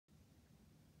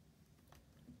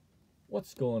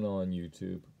What's going on,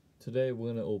 YouTube? Today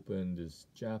we're going to open this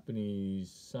Japanese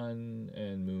Sun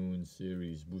and Moon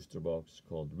series booster box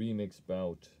called Remix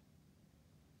Bout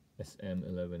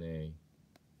SM11A.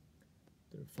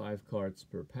 There are 5 cards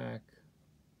per pack,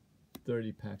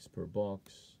 30 packs per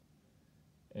box,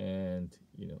 and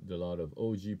there are a lot of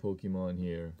OG Pokemon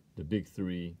here, the big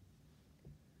 3,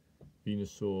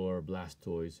 Venusaur,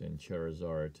 Blastoise, and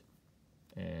Charizard,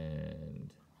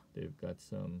 and they've got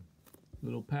some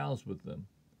little pals with them.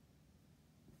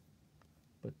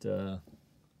 But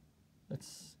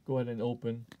let's go ahead and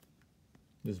open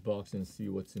this box and see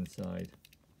what's inside.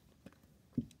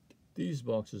 These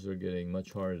boxes are getting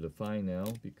much harder to find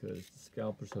now because the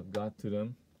scalpers have got to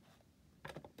them.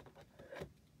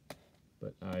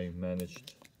 But I managed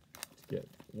to get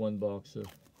one box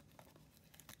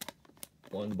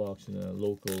in a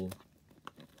local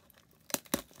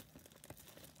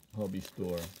hobby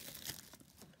store.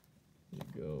 There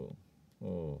you go.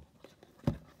 Oh,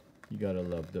 you gotta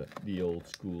love the old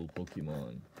school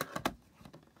Pokemon.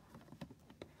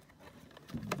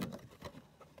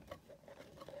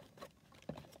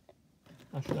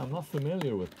 Actually, I'm not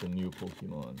familiar with the new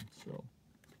Pokemon, so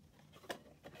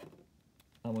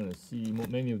I'm gonna see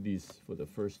many of these for the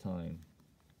first time.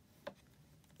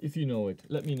 If you know it,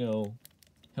 let me know.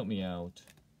 Help me out.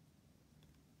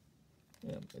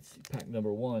 Yeah, let's see, pack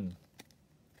number 1.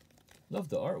 Love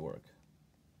the artwork.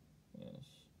 Yes.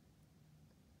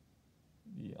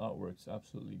 The artwork's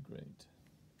absolutely great.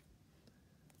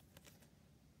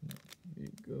 There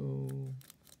you go.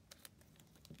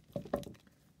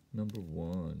 Number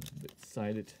 1. I'm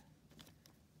excited.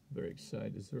 Very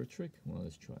excited. Is there a trick? Well,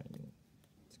 let's try anyway.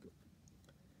 Let's go.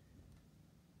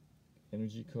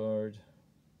 Energy card.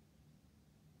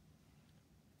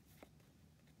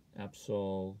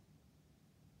 Absol.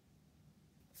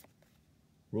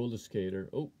 Roller Skater.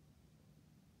 Oh!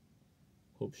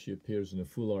 Hope she appears in a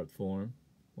full art form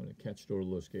when I catch the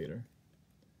roller skater.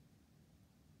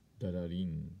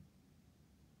 Dadarin.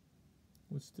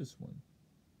 What's this one?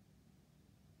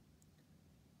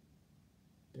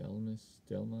 Delmis.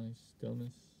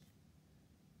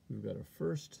 We've got our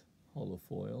first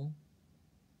holofoil.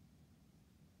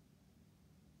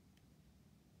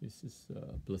 This is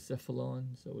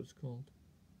Blacephalon, is that what it's called?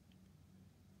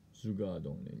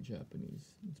 Zugadon in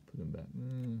Japanese. Let's put him back.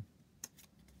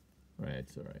 Alright,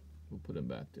 it's alright. We'll put him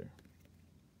back there.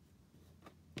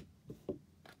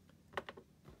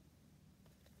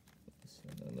 Let's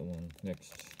another one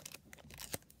next.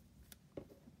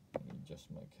 Let me adjust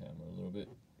my camera a little bit.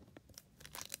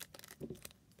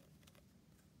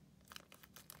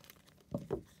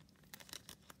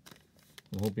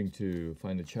 I'm hoping to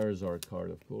find a Charizard card,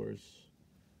 of course.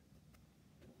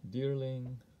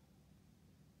 Deerling.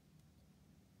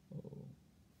 Oh.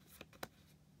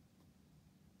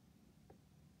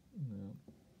 No.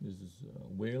 This is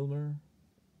Whalmer.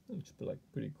 Looks like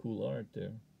pretty cool art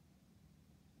there.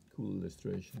 Cool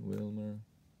illustration, Whalmer.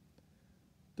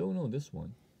 Don't know this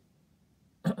one.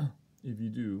 If you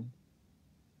do,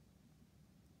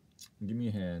 give me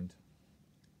a hand.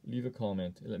 Leave a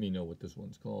comment and let me know what this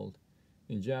one's called.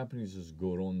 In Japanese, it's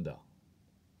Goronda.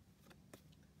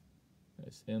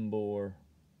 That's Embor.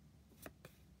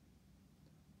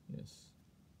 Yes.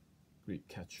 Great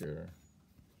catcher.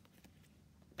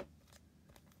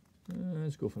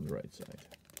 Let's go from the right side.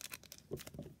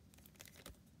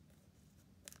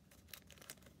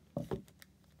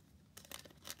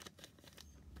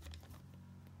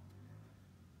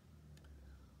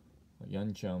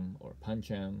 Yancham or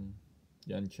Pancham.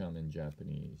 Yancham in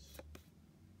Japanese.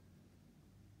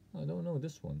 I don't know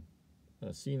this one.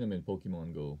 I've seen them in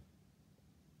Pokemon Go.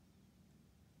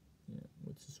 Yeah,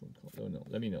 what's this one called? Oh no,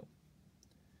 let me know.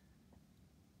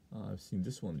 I've seen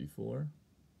this one before.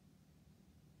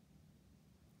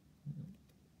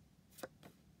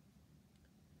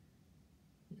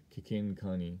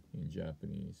 Kikenkani in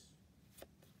Japanese.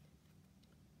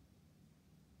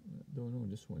 I don't know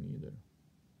this one either.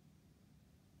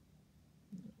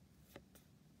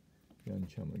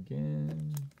 Yancham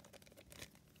again.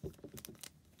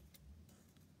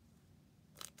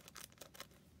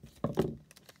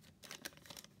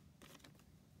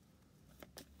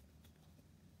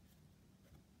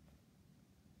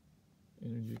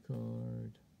 Energy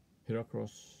card.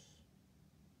 Heracross.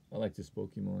 I like this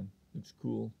Pokemon. Looks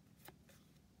cool.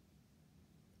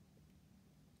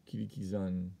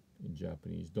 Kirikizan in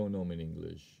Japanese. Don't know him in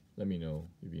English. Let me know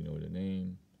if you know the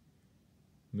name.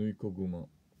 Nuikoguma.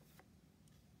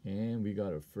 And we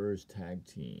got our first tag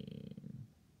team.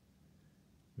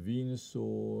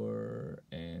 Venusaur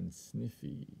and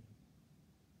Sniffy.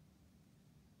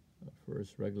 Our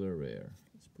first regular rare.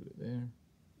 Let's put it there.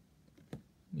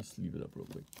 Let me sleeve it up real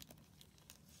quick.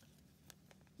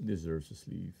 It deserves a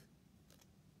sleeve.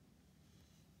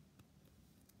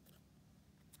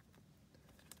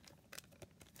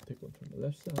 Take one from the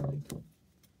left side.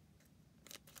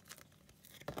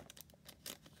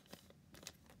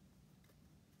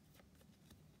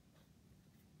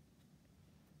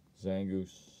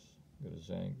 Zangoose. Got a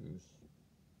Zangoose.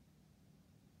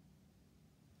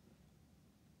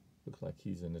 Looks like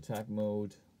he's in attack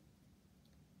mode.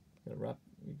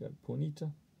 We got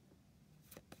Ponyta,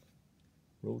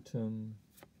 Rotom,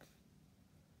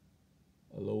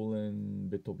 Alolan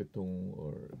Beton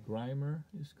or Grimer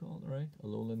is called, right?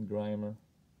 Alolan Grimer.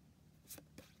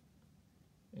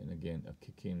 And again, a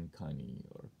Kikinkani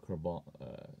or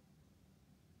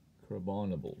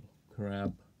Crabominable.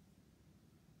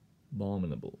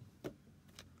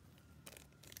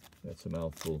 That's a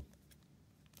mouthful.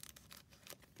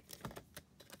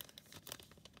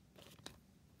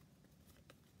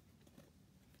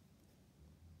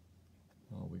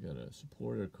 Oh, we got a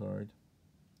supporter card.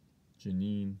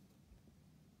 Janine.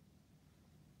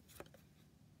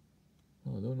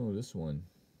 Oh, I don't know this one.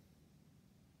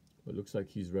 But it looks like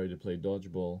he's ready to play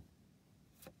dodgeball.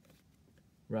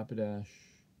 Rapidash.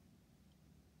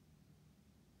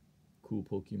 Cool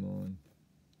Pokemon.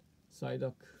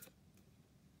 Psyduck.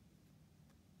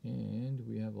 And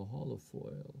we have a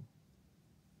holofoil.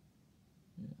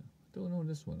 Yeah, don't know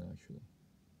this one actually.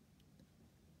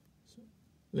 So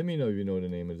let me know if you know the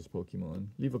name of this Pokemon.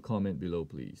 Leave a comment below,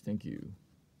 please. Thank you.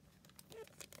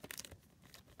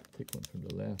 Take one from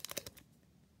the left.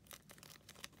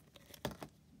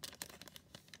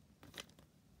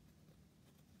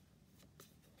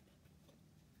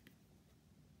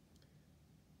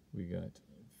 We got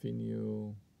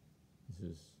Finio.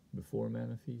 This is before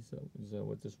Manaphy. Is that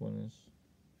what this one is?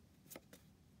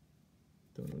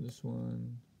 Don't know this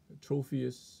one.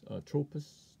 Tropius.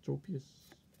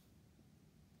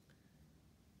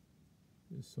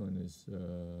 This one is,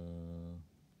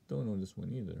 don't know this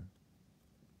one either.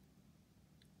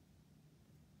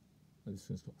 This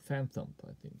one's called Phanthump,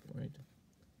 I think, right?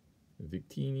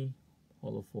 Victini,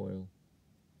 holofoil.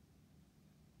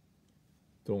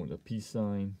 Throwing the peace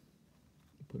sign.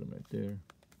 Put them right there.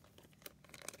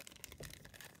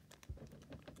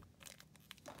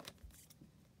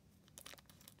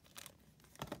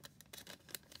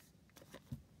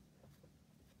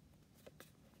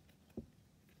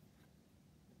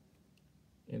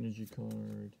 Energy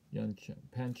card,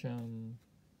 Pancham,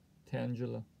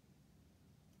 Tangela,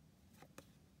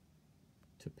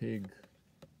 Tepig,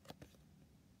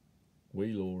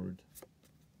 Wailord,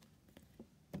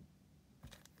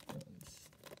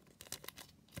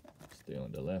 stay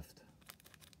on the left.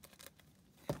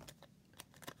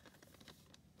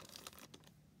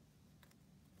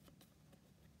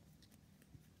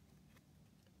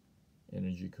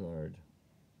 Energy card.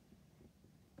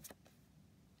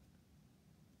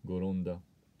 Goronda,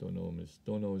 don't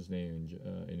know his name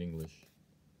in English.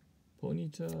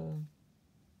 Ponyta,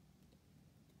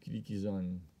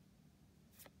 Kirikizan,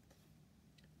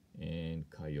 and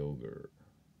Kyogre,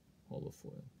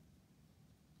 holofoil.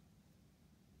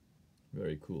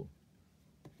 Very cool.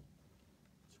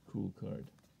 It's a cool card.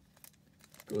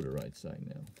 Let's go to the right side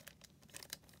now.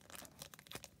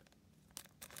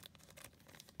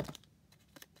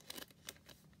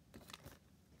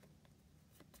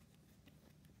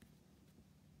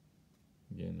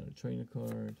 Again, our trainer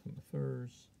card from the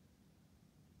first.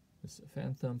 This is a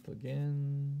Phanthump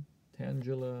again.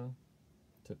 Tangela.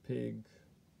 Tepig.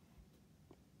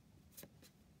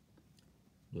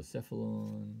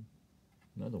 Blacephalon.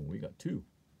 Another one. We got two.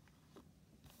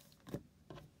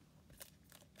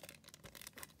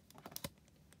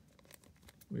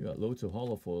 We got loads of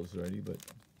holofoils already, but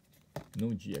no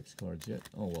GX cards yet.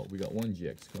 Oh well, we got one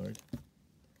GX card.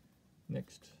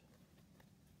 Next.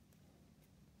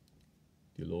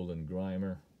 Alolan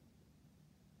Grimer.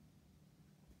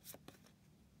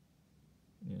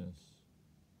 Yes.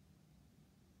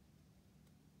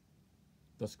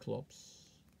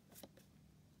 Dusclops.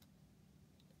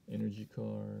 Energy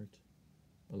card.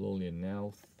 Alolan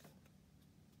Nouth.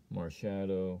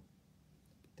 Marshadow.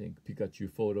 I think Pikachu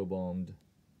photobombed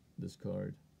this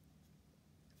card.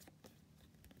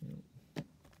 Yeah.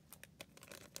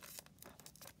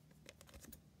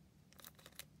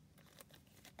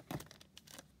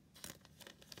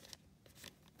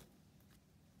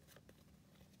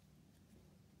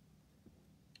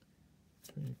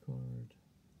 Trade card.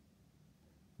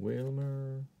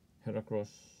 Wailmer,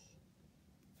 Heracross.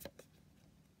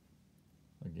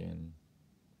 Again.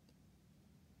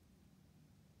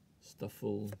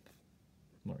 Stuffle,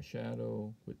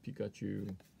 Marshadow with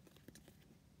Pikachu.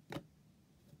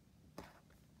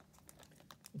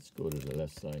 Let's go to the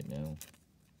left side now.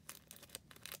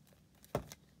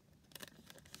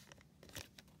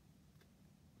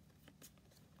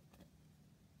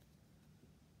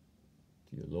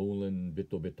 The Alolan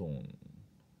Bitobeton,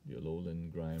 the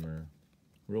Alolan Grimer,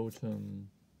 Rotom,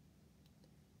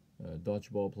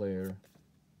 Dodgeball Player,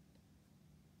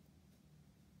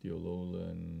 the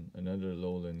Alolan, another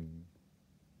Alolan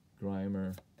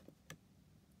Grimer,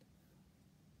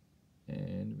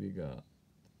 and we got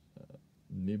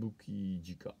Nibuki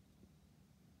Jika,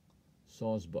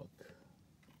 Sawsbuck.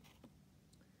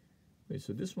 Wait,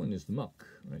 so this one is Muck,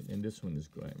 right? And this one is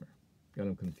Grimer. Got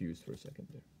him confused for a second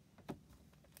there.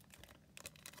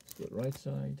 Let's go right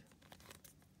side.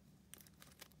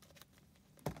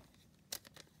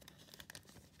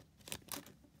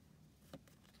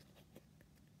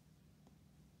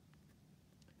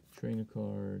 Trainer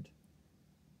card.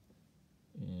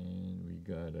 And we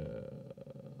got a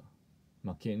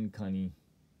Maken Kani,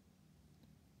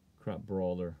 Crap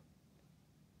Brawler,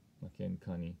 Maken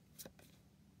Kani.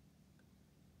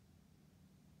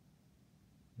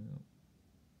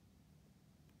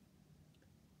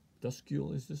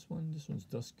 Duskull is this one? This one's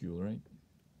Duskull, right?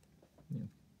 Yeah.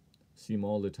 See them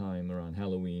all the time around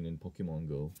Halloween in Pokemon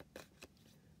Go.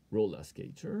 Roller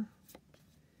Skater,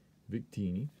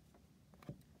 Victini.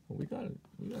 Oh, we got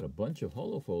a bunch of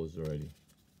holofos already.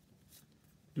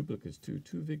 Duplicates too.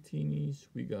 2 Victinis.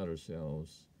 We got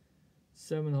ourselves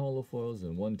 7 holofoils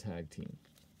and 1 tag team.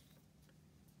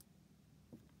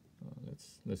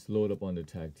 Let's load up on the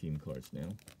tag team cards now.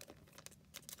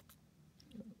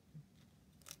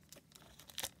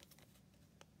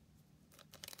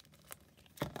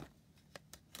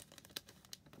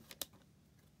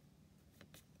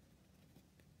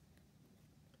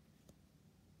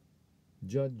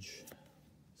 Judge,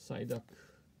 Psyduck,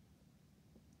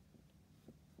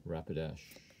 Rapidash,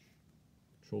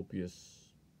 Tropius.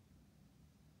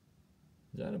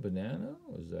 Is that a banana?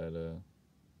 Or is that a...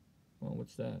 Oh,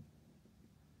 what's that?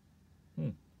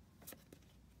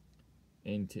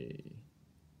 Entei,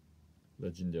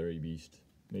 legendary beast,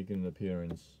 making an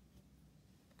appearance.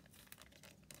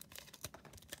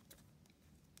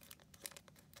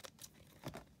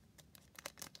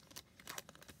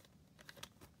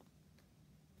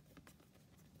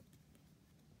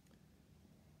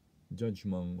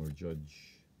 Judgmon or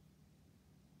Judge.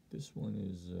 This one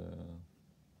is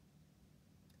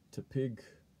Tepig.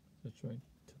 That's right,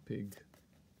 Tepig.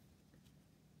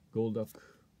 Golduck.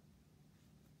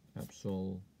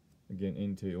 Absol. Again,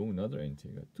 Entei. Oh, another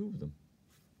Entei. Got 2 of them.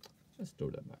 Let's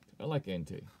throw that back. I like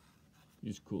Entei.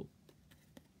 He's cool.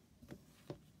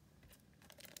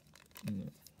 Yeah.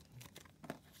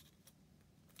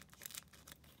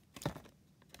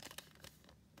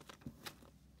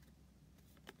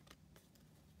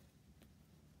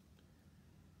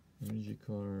 Energy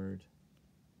card,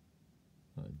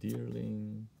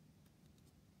 Deerling,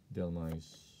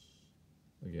 Delmice.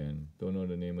 Again, don't know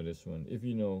the name of this one. If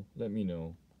you know, let me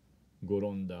know.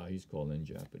 Goronda, he's called in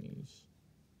Japanese.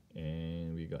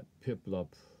 And we got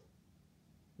Piplup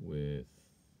with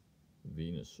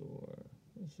Venusaur.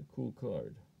 That's a cool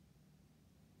card.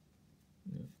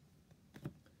 Yeah.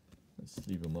 Let's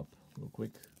sleeve them up real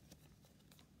quick.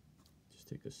 Just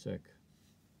take a sec.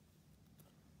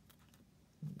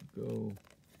 There we go.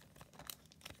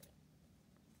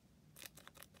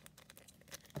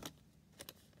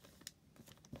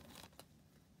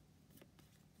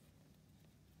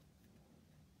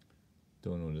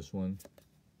 Don't know this one.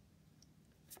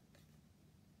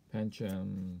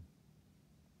 Pancham,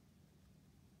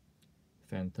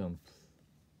 Phantom,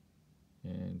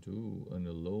 and an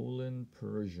Alolan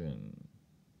Persian.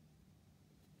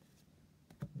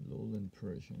 Alolan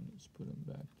Persian. Let's put him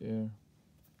back there.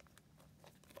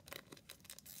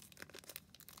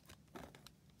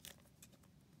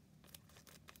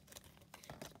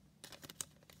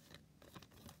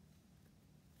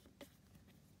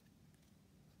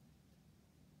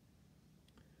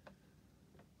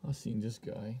 I've seen this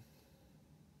guy,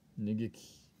 Nigiki,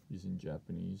 he's in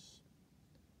Japanese.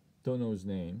 Don't know his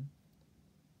name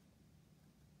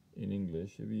in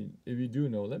English. If you do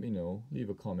know, let me know. Leave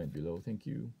a comment below. Thank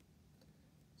you.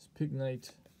 It's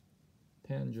Pignite,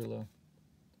 Tangela,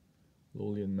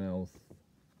 Lolian Meowth,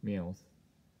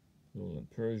 Alolan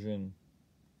Persian.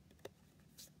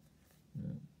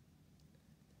 Yeah.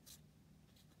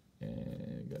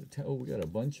 And we got a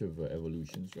bunch of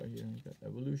evolutions right here. We got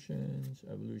evolutions.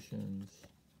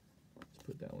 Let's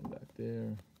put that one back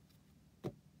there.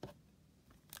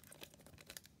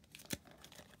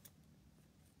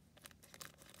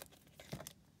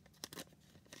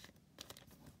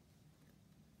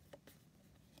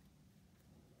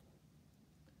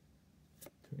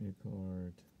 Trainer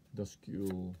card.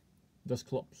 Duskull.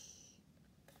 Dusclops.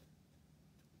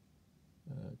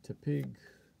 Tepig.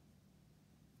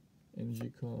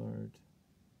 Energy card.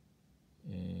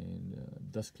 And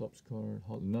Dusclops card.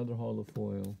 Another hollow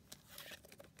foil.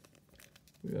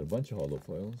 We got a bunch of hollow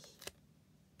foils.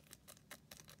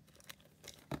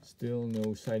 Still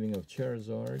no sighting of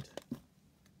Charizard.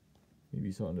 Maybe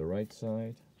it's on the right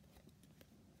side.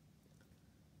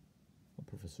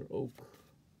 Professor Oak.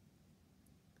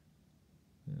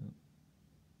 Yeah.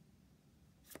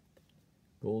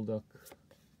 Golduck.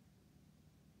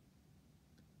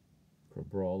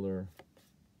 Crabrawler.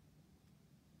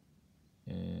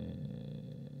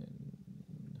 And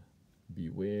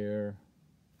Beware.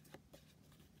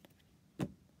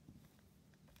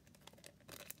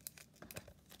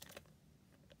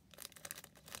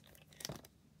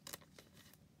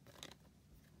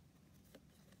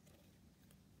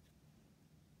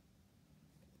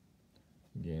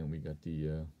 Again, we got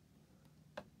the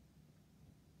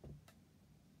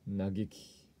Nagik.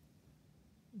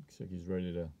 Looks like he's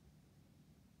ready to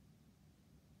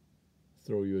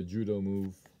throw you a judo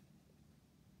move.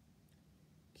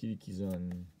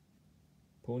 Kirikizan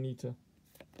Ponyta.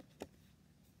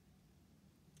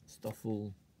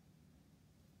 Stuffle.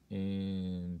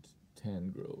 And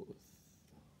Tangrowth.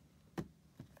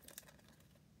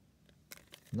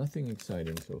 Nothing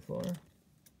exciting so far.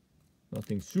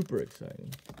 Nothing super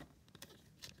exciting.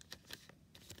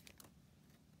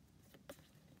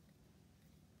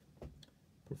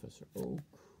 Professor Oak.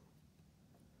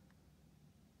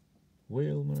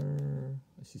 Whalmer.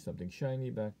 I see something shiny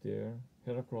back there.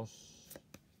 Heracross.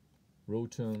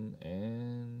 Rotom.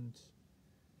 And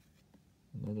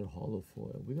another hollow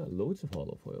foil. We got loads of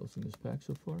hollow foils in this pack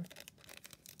so far.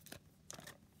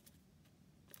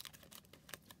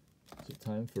 Is it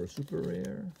time for a super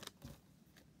rare?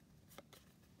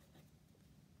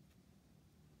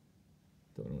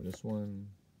 Don't know this one.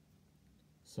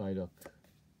 Psyduck.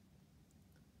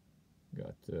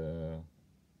 Got the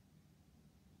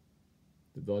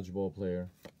dodgeball player.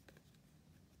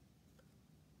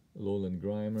 Lowland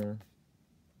Grimer.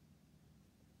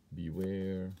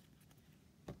 Beware.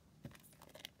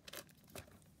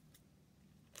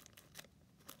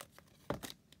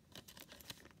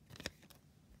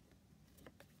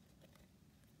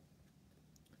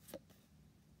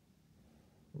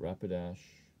 Rapidash.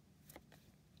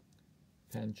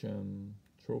 Pancham,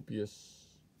 Tropius,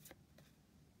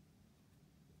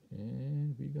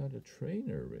 and we got a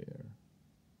trainer rare.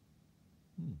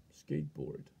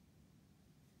 Skateboard.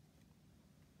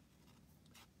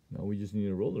 Now we just need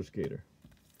a roller skater.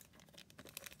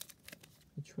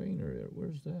 A trainer rare,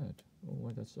 where's that? Oh,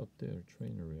 why that's up there,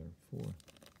 trainer rare, 4.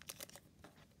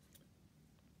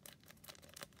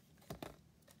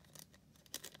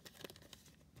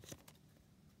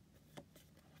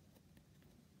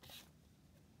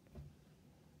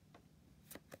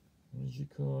 Energy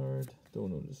card,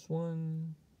 don't know this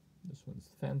one. This one's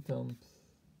Phantom,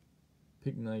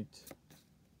 Pignite,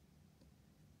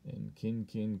 and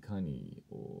Kinkani,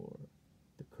 or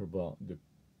the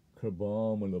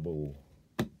Crabominable.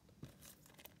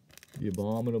 The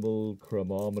Abominable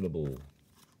Crabominable.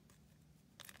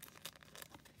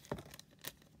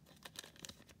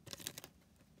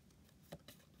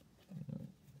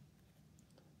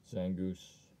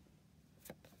 Zangoose.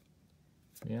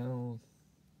 Meowth.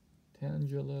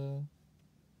 Tangela.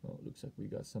 Oh, it looks like we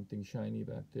got something shiny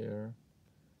back there.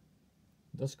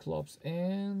 Dusclops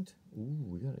and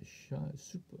we got a shot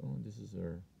super. Oh, this is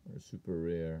our super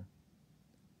rare.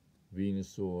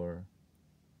 Venusaur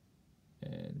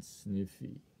and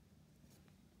Sniffy.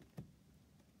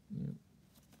 Yep.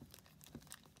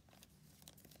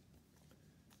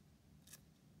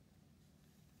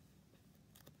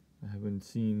 We haven't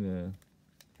seen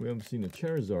a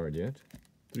Charizard yet.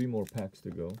 3 more packs to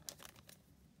go.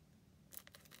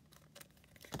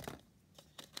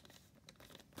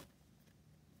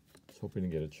 Hoping to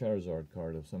get a Charizard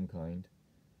card of some kind.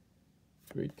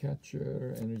 Great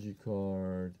Catcher, Energy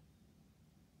card,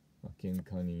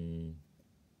 Kinkani,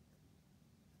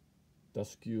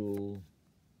 Duskull,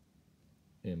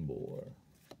 Embor.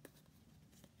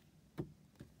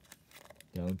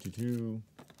 Down to 2.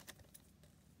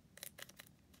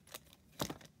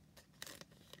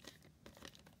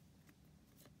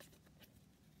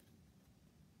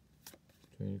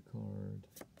 Trainer card,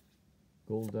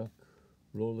 Golduck,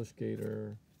 Roller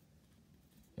Skater,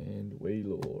 and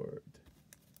Wailord.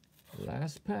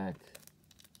 Last pack.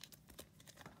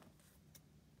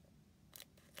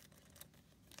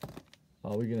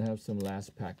 Are we gonna have some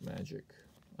last pack magic?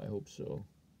 I hope so.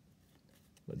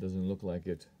 But it doesn't look like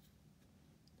it.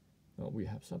 Oh, we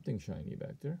have something shiny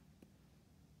back there.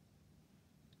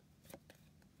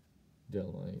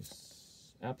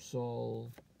 Delmice,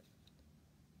 Absol,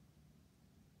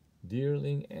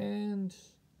 Deerling, and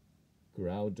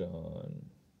Groudon.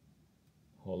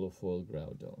 Holofoil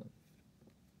Groudon.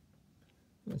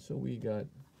 And so we got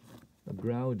a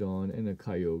Groudon and a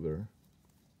Kyogre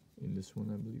in this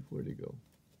one, I believe. Where'd they go?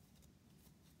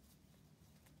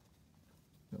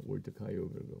 Now, where'd the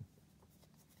Kyogre go?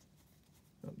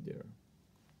 Up there.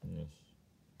 Yes.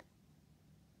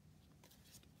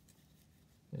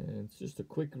 And it's just a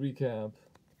quick recap.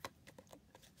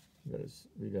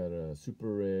 We got a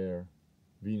super rare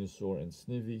Venusaur and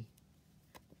Snivy.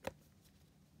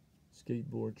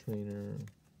 Skateboard trainer.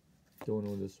 Don't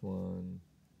know this one.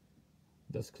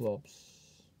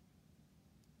 Dusclops.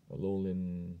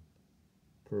 Alolan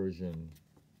Persian.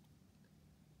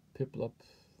 Piplup.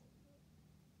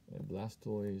 And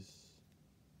Blastoise.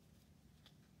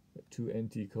 Two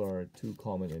NT card, two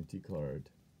common NT card.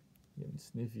 Again,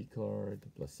 Sniffy card,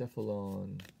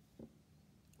 Blacephalon,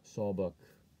 Sawbuck,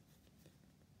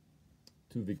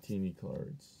 two Victini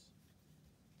cards.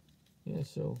 Yeah,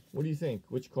 so what do you think?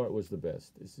 Which card was the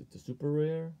best? Is it the super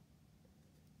rare?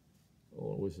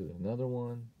 Or was it another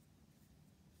one?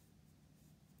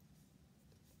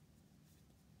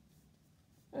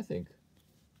 I think,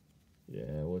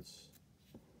 yeah,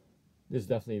 this is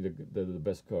definitely the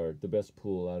best card, the best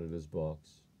pull out of this box.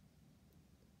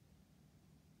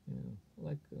 Yeah, I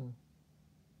like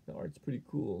the art's pretty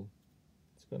cool.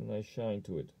 It's got a nice shine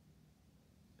to it.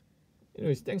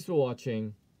 Anyways, thanks for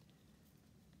watching.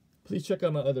 Please check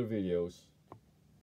out my other videos.